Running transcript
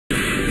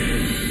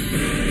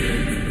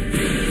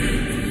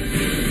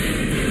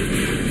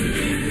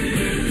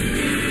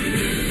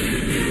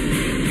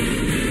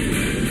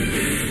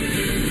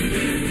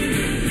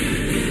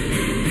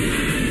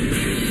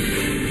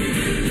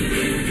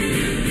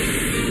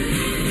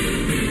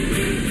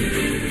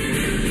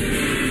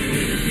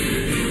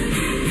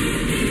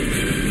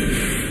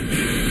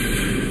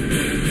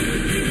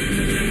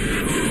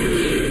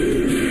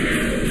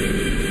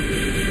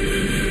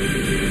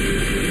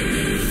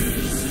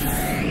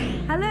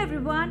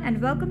everyone, and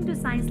welcome to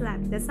Science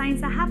Lab. The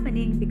signs are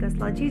happening because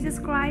Lord Jesus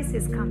Christ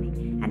is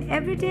coming, and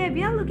every day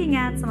we are looking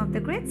at some of the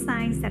great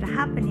signs that are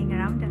happening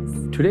around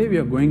us. Today we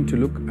are going to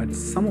look at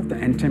some of the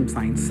end-time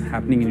signs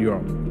happening in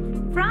Europe.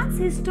 France's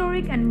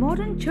historic and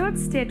modern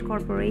church-state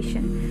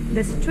cooperation.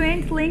 The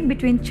strained link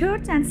between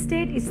church and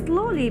state is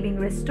slowly being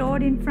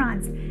restored in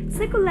France.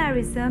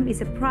 Secularism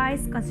is a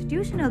prized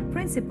constitutional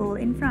principle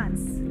in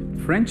France.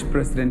 French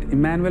President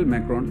Emmanuel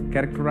Macron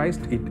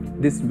characterized it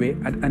this way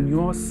at a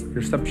New Year's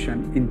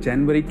reception in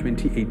January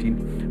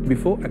 2018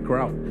 before a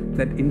crowd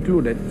that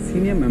included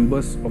senior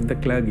members of the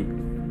clergy.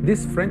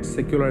 This French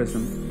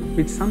secularism,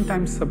 which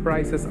sometimes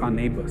surprises our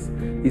neighbors,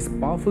 is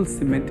powerful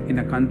cement in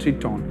a country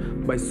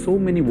torn by so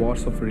many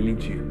wars of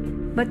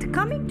religion. But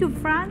coming to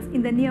France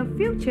in the near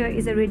future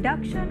is a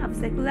reduction of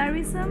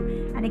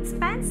secularism, an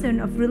expansion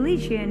of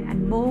religion,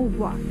 and more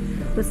war.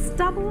 To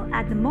stubble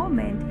at the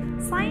moment,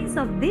 signs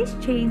of this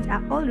change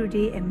are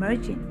already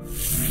emerging.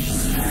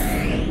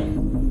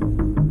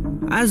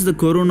 As the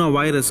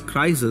coronavirus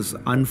crisis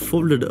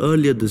unfolded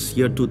earlier this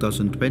year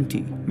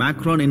 2020,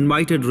 Macron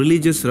invited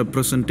religious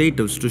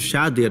representatives to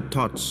share their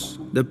thoughts.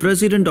 The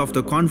president of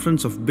the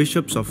Conference of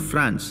Bishops of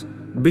France,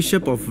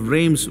 Bishop of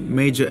Reims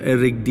Major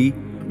Eric de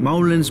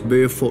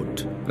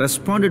Moulins-Beaufort,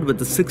 responded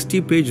with a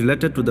 60-page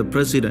letter to the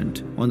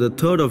president on the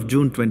 3rd of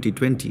June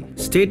 2020,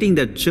 stating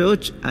that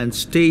church and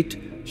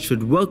state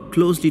should work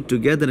closely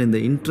together in the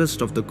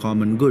interest of the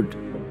common good.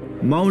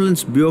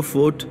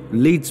 Moulins-Beaufort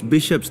leads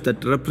bishops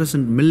that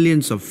represent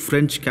millions of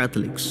French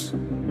Catholics.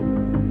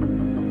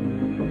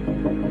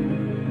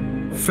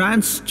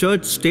 France's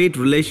church-state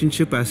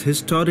relationship has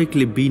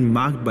historically been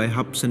marked by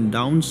ups and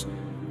downs,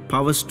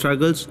 power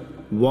struggles,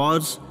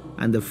 wars,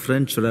 and the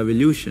French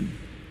Revolution.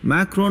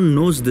 Macron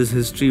knows this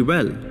history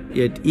well,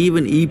 yet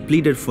even he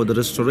pleaded for the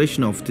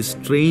restoration of the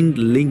strained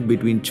link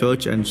between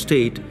church and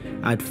state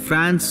at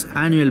France's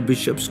annual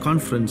Bishops'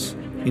 Conference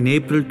in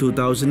April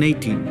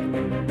 2018.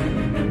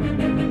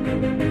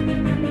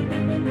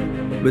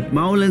 With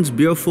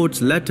Moulins-Beaufort's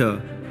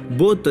letter,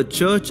 both the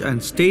church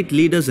and state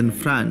leaders in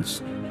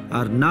France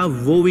are now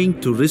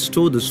vowing to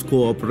restore this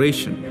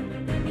cooperation.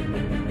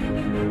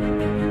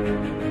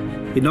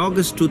 In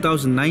August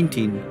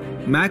 2019,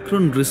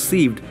 Macron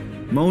received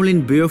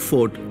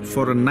Moulins-Beaufort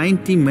for a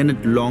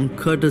 90-minute-long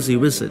courtesy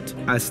visit,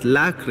 as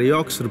La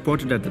Croix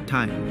reported at the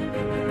time.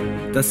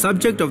 The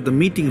subject of the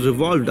meeting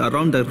revolved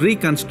around the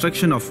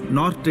reconstruction of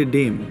Notre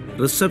Dame,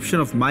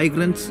 reception of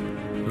migrants,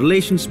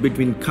 relations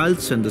between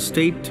cults and the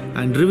state,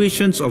 and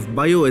revisions of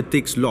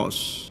bioethics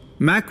laws.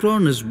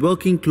 Macron is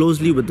working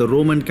closely with the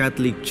Roman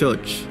Catholic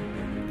Church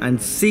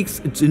and seeks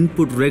its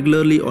input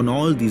regularly on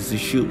all these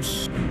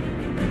issues.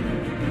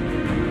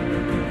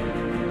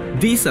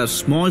 These are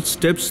small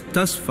steps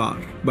thus far,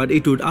 but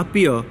it would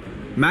appear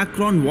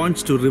Macron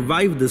wants to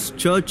revive this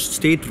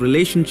church-state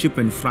relationship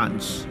in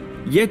France.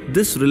 Yet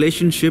this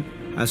relationship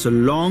has a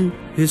long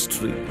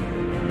history.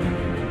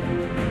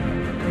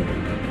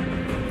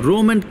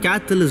 Roman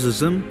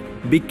Catholicism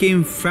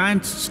became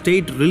France's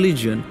state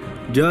religion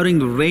during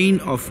the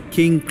reign of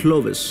King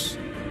Clovis.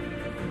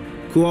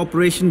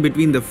 Cooperation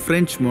between the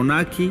French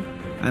monarchy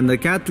and the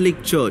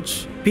Catholic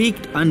Church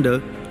peaked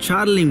under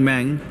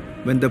Charlemagne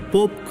when the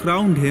Pope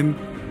crowned him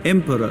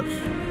emperor.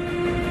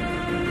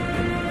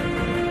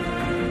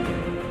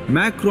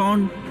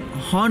 Macron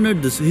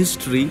honored this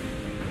history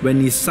when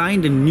he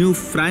signed a new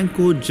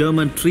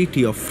Franco-German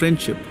treaty of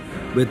friendship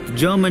with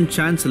German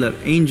Chancellor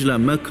Angela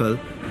Merkel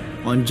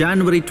on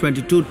January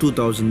 22,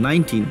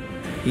 2019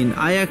 in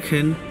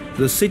Aachen,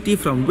 the city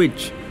from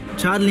which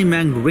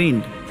Charlemagne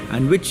reigned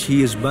and which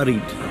he is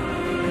buried.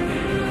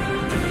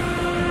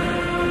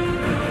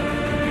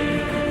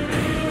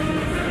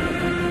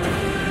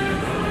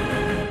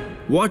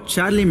 What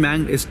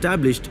Charlemagne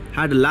established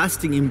had a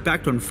lasting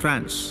impact on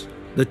France.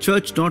 The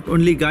church not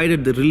only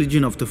guided the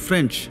religion of the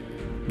French,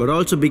 but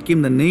also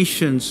became the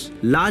nation's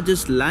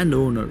largest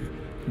landowner,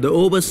 the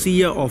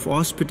overseer of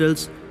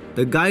hospitals,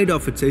 the guide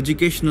of its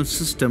educational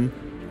system,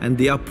 and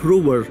the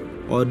approver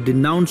or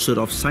denouncer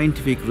of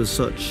scientific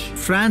research.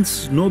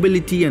 France's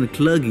nobility and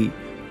clergy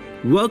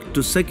worked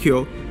to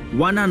secure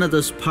one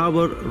another's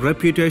power,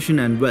 reputation,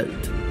 and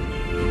wealth.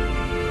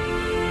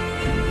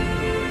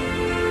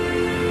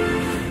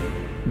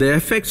 The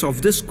effects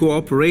of this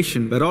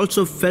cooperation were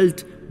also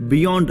felt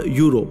beyond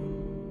Europe.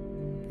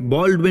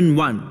 Baldwin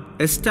I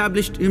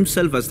established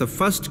himself as the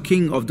first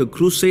king of the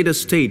Crusader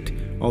state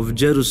of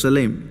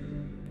Jerusalem.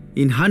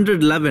 In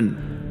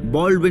 111,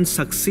 Baldwin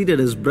succeeded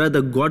his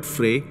brother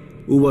Godfrey,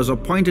 who was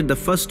appointed the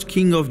first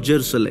king of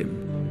Jerusalem.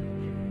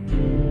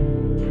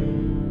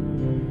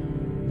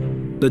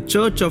 The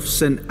Church of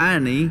St.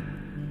 Anne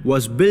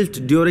was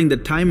built during the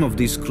time of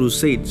these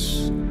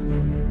crusades.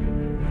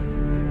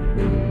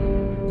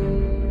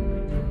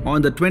 On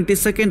the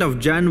 22nd of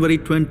January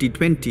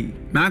 2020,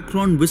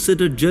 Macron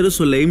visited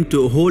Jerusalem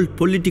to hold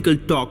political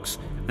talks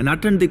and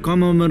attend the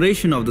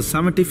commemoration of the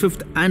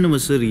 75th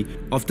anniversary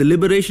of the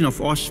liberation of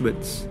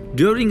Auschwitz.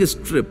 During his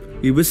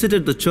trip, he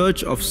visited the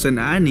Church of St.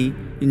 Anne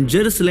in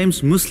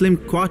Jerusalem's Muslim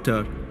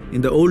quarter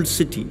in the Old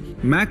City.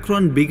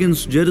 Macron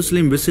begins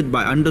Jerusalem visit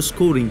by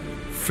underscoring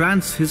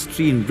France's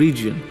history in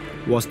region,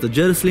 was the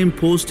Jerusalem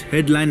Post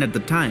headline at the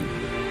time.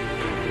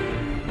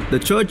 The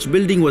church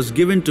building was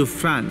given to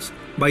France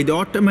by the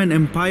Ottoman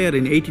Empire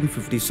in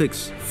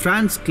 1856.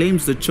 France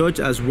claims the church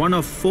as one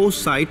of 4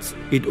 sites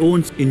it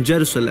owns in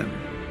Jerusalem.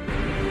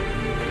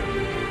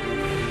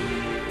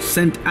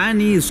 St.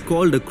 Annie is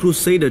called a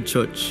Crusader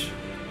church.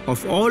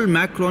 Of all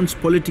Macron's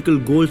political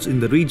goals in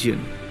the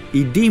region,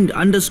 he deemed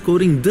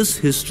underscoring this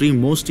history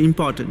most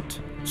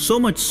important. So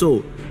much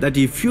so that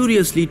he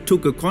furiously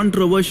took a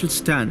controversial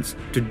stance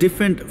to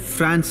defend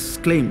France's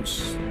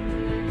claims.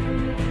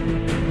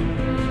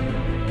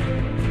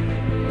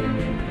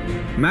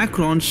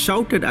 Macron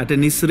shouted at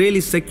an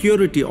Israeli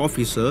security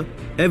officer,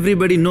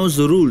 "Everybody knows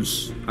the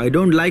rules. I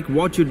don't like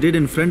what you did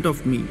in front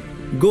of me.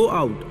 Go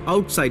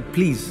outside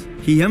please."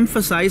 He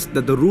emphasized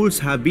that the rules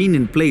have been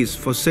in place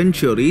for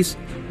centuries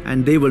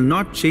and they will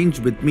not change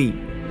with me.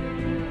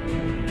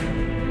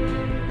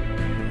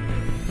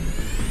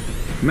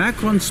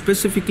 Macron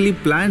specifically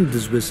planned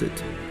this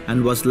visit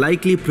and was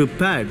likely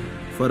prepared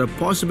for a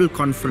possible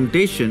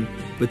confrontation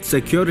with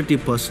security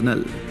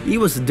personnel. He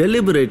was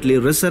deliberately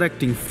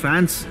resurrecting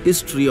France's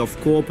history of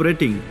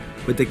cooperating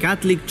with the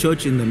Catholic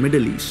Church in the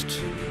Middle East.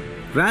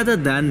 Rather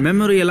than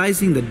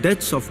memorializing the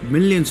deaths of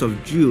millions of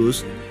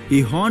Jews,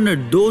 he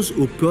honored those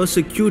who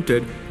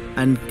persecuted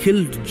and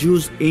killed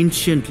Jews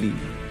anciently,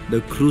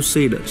 the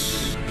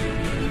Crusaders.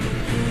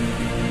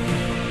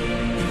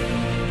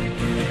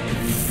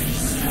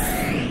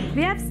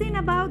 We have seen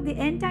about the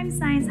end-time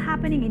signs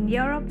happening in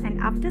Europe, and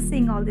after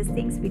seeing all these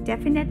things, we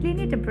definitely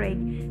need a break.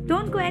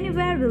 Don't go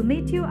anywhere, we'll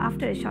meet you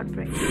after a short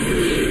break.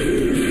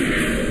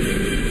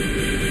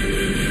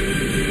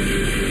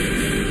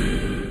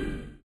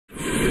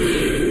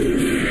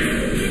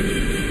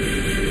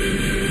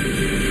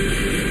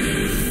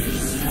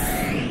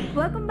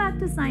 Welcome back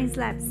to Science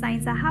Lab.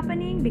 Signs are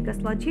happening because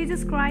Lord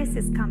Jesus Christ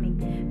is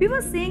coming. We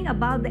were seeing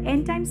about the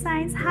end-time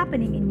signs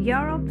happening in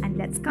Europe, and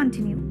let's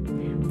continue.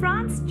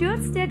 France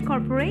Church-State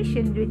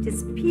Corporation reached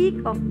its peak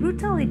of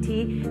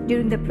brutality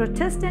during the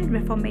Protestant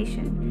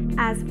Reformation.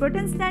 As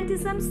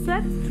Protestantism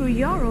swept through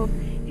Europe,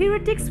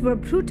 heretics were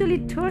brutally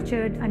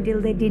tortured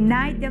until they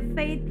denied their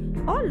faith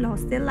or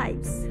lost their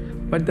lives.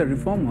 But the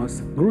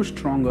reformers grew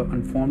stronger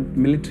and formed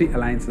military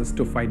alliances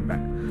to fight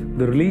back.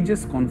 The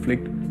religious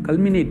conflict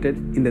culminated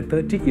in the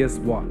 30 Years'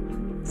 War,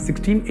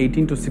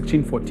 1618 to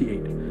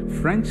 1648.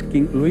 French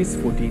King Louis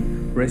XIV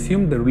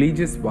resumed the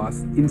religious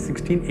wars in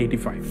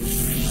 1685.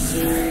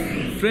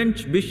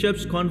 French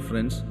Bishops'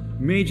 Conference,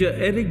 Major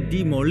Eric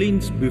de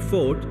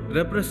Molins-Beaufort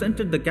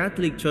represented the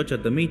Catholic Church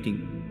at the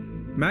meeting.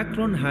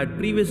 Macron had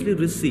previously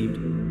received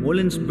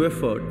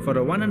Molins-Beaufort for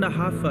a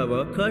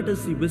 1.5-hour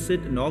courtesy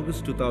visit in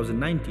August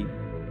 2019.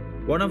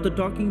 One of the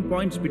talking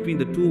points between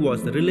the two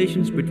was the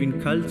relations between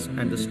cults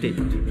and the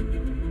state.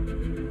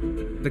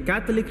 The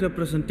Catholic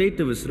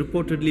representative is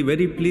reportedly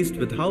very pleased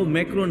with how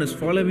Macron is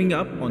following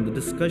up on the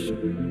discussion.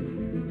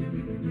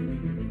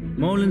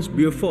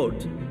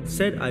 Molins-Beaufort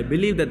said, "I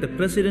believe that the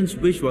president's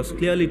wish was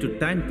clearly to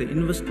thank the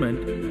investment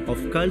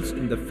of cults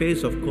in the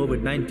face of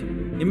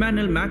COVID-19.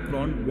 Emmanuel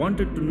Macron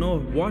wanted to know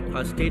what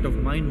our state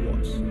of mind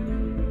was.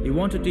 He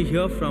wanted to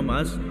hear from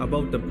us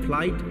about the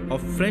plight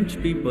of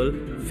French people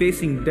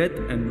facing death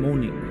and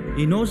mourning.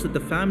 He knows that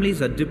the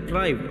families are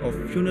deprived of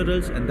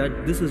funerals and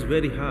that this is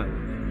very hard.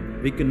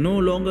 We can no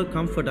longer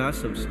comfort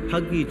ourselves,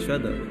 hug each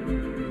other.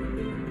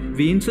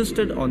 We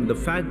insisted on the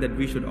fact that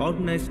we should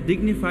organize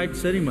dignified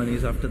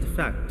ceremonies after the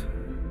fact."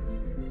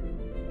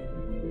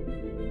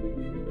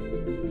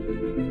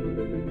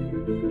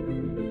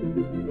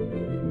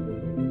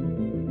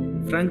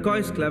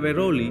 Francois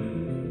Claveroli,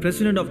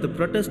 president of the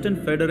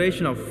Protestant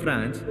Federation of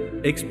France,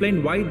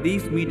 explained why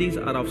these meetings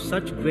are of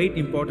such great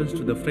importance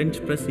to the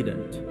French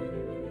president.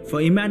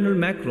 For Emmanuel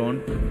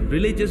Macron,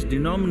 religious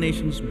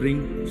denominations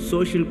bring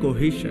social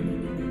cohesion.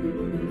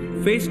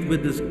 Faced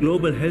with this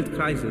global health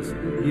crisis,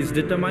 he is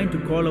determined to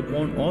call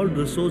upon all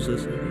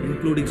resources,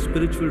 including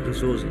spiritual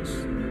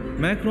resources.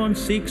 Macron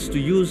seeks to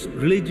use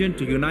religion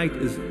to unite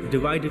his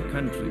divided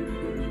country.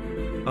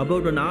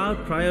 About an hour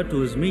prior to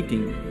his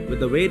meeting with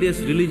the various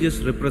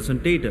religious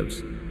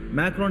representatives,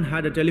 Macron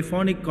had a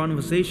telephonic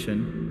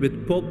conversation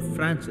with Pope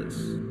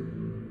Francis.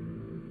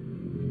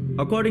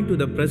 According to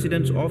the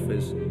President's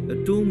office, the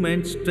two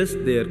men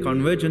stressed their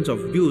convergence of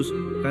views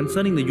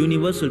concerning the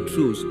universal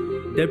truths,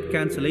 debt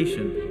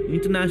cancellation,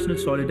 international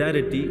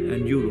solidarity,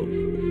 and Europe.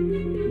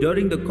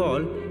 During the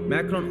call,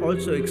 Macron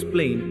also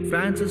explained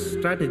France's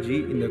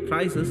strategy in the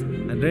crisis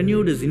and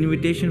renewed his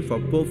invitation for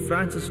Pope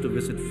Francis to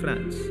visit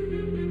France.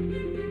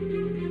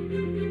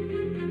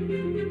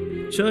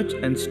 Church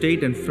and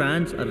state in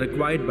France are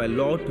required by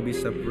law to be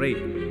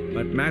separate,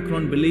 but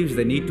Macron believes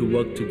they need to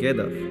work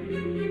together.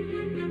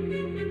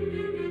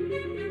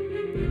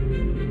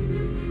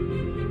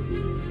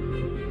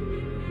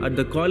 At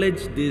the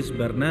Collège des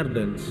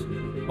Bernardins,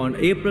 on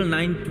April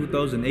 9,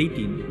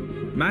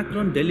 2018,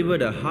 Macron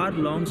delivered a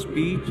hour-long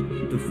speech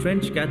to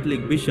French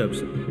Catholic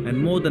bishops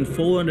and more than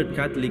 400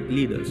 Catholic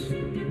leaders.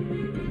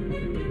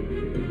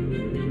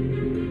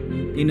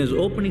 In his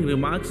opening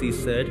remarks, he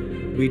said,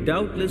 "We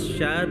doubtless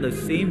share the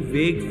same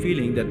vague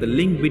feeling that the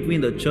link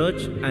between the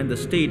church and the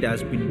state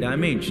has been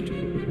damaged,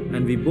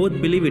 and we both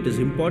believe it is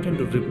important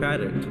to repair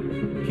it."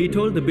 He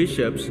told the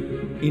bishops,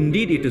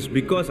 "Indeed, it is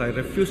because I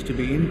refuse to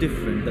be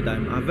indifferent that I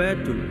am aware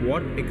to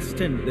what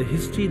extent the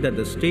history that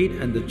the state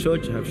and the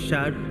church have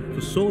shared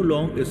for so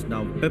long is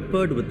now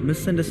peppered with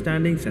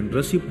misunderstandings and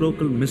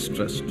reciprocal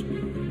mistrust.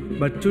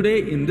 But today,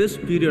 in this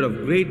period of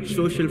great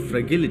social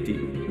fragility,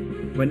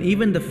 when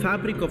even the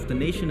fabric of the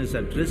nation is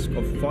at risk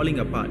of falling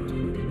apart,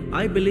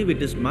 I believe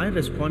it is my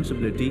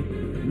responsibility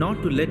not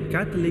to let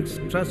Catholics'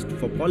 trust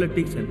for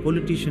politics and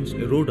politicians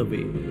erode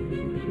away.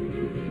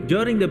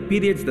 During the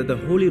periods that the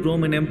Holy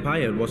Roman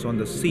Empire was on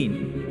the scene,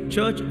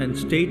 church and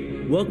state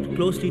worked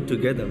closely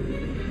together,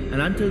 and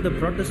until the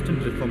Protestant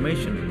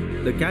Reformation,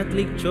 the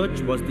Catholic Church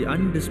was the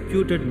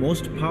undisputed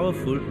most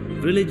powerful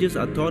religious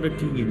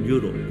authority in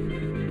Europe.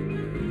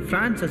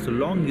 France has a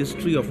long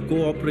history of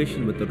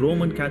cooperation with the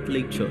Roman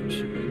Catholic Church.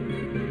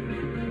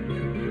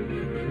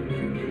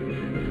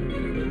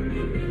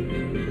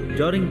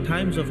 During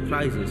times of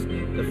crisis,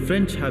 the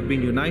French have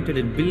been united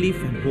in belief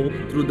and hope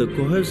through the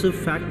cohesive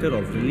factor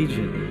of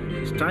religion,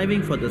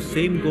 striving for the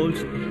same goals,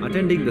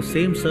 attending the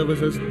same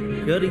services,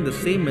 hearing the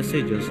same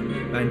messages,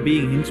 and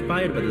being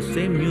inspired by the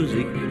same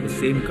music, the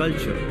same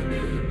culture.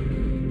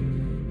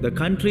 The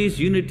country's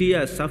unity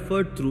has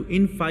suffered through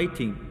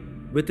infighting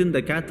within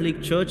the Catholic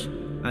Church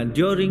and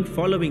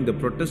following the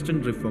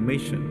Protestant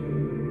Reformation.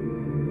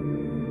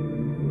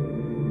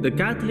 The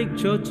Catholic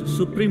Church's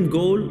supreme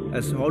goal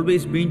has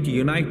always been to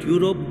unite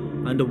Europe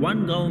under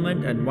one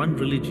government and one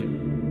religion.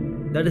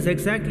 That is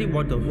exactly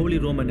what the Holy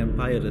Roman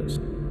Empire is.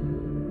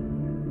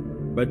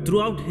 But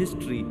throughout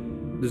history,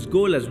 this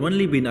goal has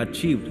only been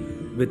achieved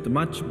with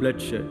much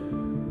bloodshed.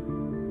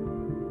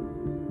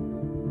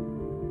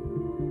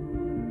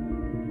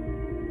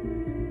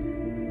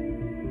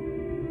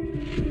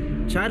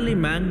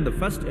 Charlemagne, the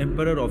first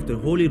emperor of the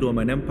Holy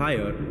Roman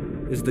Empire,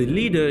 is the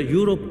leader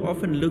Europe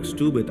often looks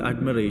to with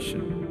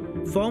admiration.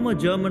 Former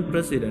German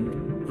President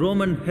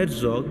Roman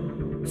Herzog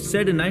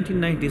said in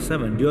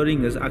 1997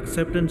 during his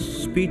acceptance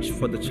speech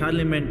for the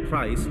Charlemagne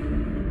Prize,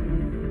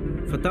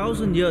 "For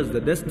 1,000 years, the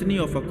destiny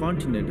of a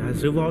continent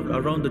has revolved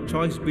around the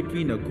choice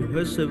between a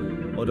cohesive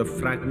or a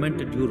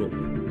fragmented Europe.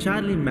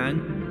 Charlemagne,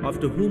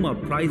 after whom our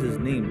prize is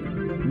named,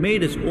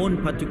 made his own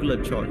particular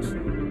choice,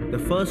 the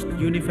first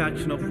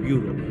unification of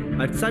Europe.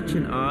 At such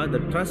an hour, the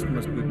trust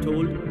must be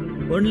told.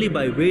 Only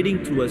by wading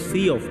through a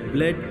sea of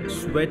blood,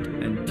 sweat,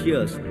 and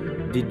tears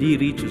did he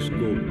reach his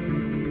goal."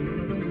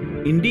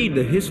 Indeed,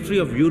 the history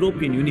of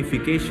European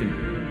unification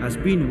has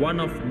been one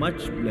of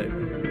much blood.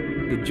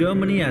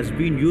 Germany has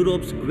been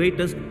Europe's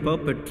greatest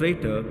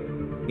perpetrator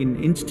in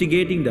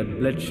instigating that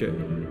bloodshed.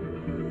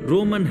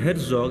 Roman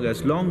Herzog has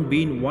long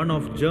been one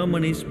of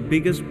Germany's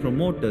biggest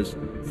promoters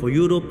for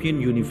European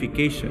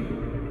unification.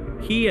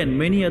 He and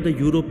many other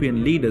European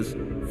leaders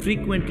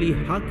frequently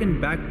harken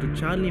back to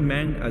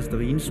Charlemagne as the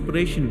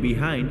inspiration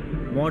behind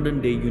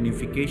modern-day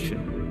unification.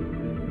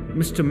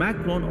 Mr.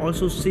 Macron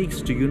also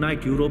seeks to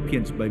unite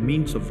Europeans by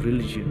means of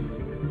religion.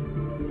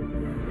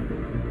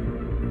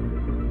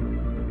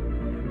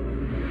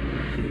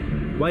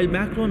 While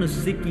Macron is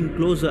seeking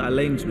closer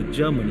alliance with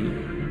Germany,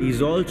 he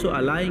is also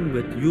allying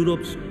with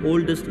Europe's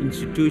oldest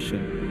institution,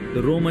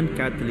 the Roman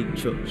Catholic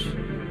Church.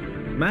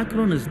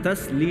 Macron is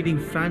thus leading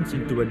France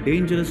into a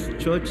dangerous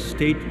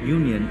church-state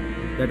union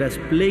that has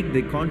plagued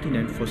the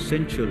continent for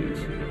centuries,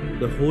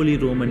 the Holy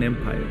Roman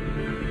Empire.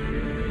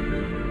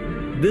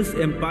 This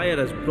empire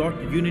has brought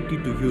unity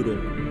to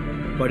Europe,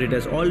 but it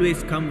has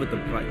always come with a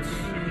price.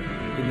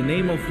 In the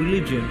name of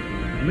religion,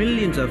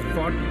 millions have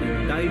fought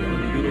and died on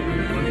the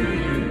European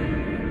continent.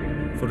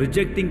 For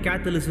rejecting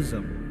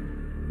Catholicism,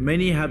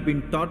 many have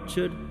been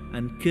tortured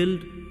and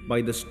killed by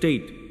the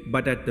state,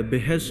 but at the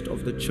behest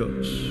of the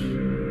Church.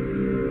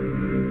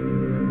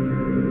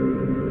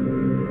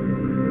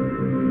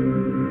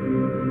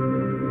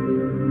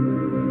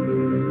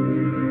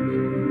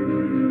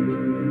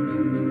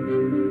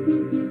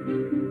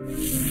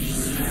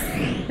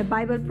 The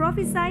Bible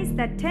prophesies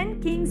that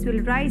 10 kings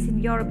will rise in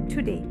Europe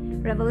today.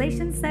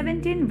 Revelation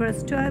 17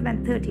 verse 12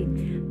 and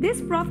 13.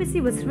 This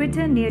prophecy was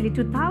written nearly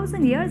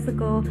 2,000 years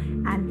ago,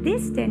 and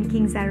these 10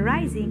 kings are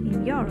rising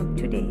in Europe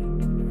today.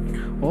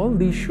 All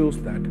these shows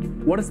that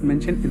what is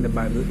mentioned in the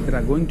Bible that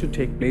are going to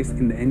take place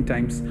in the end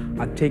times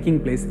are taking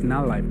place in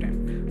our lifetime.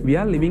 We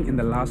are living in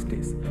the last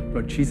days.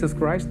 Lord Jesus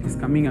Christ is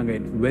coming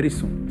again very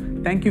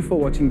soon. Thank you for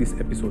watching this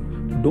episode.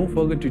 Don't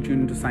forget to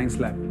tune into Science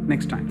Lab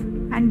next time.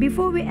 And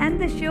before we end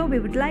the show, we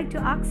would like to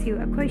ask you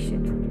a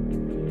question.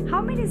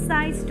 How many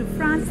sites do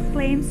France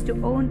claims to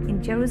own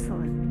in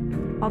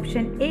Jerusalem?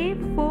 Option A,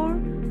 4,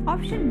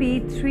 option B,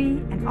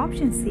 3, and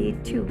option C,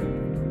 2.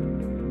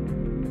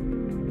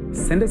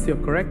 Send us your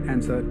correct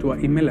answer to our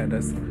email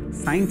address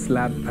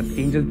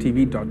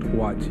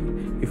sciencelab@angeltv.org.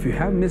 If you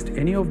have missed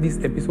any of these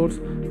episodes,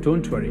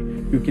 don't worry.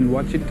 You can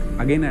watch it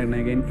again and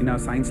again in our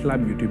Science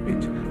Lab YouTube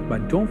page.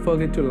 But don't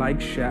forget to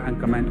like, share, and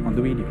comment on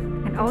the video.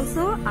 And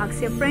also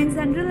ask your friends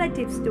and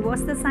relatives to watch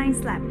the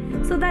Science Lab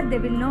so that they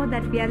will know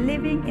that we are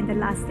living in the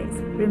last days.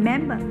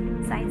 Remember,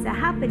 signs are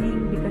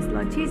happening because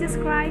Lord Jesus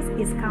Christ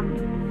is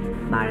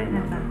coming.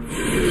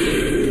 Maranatha.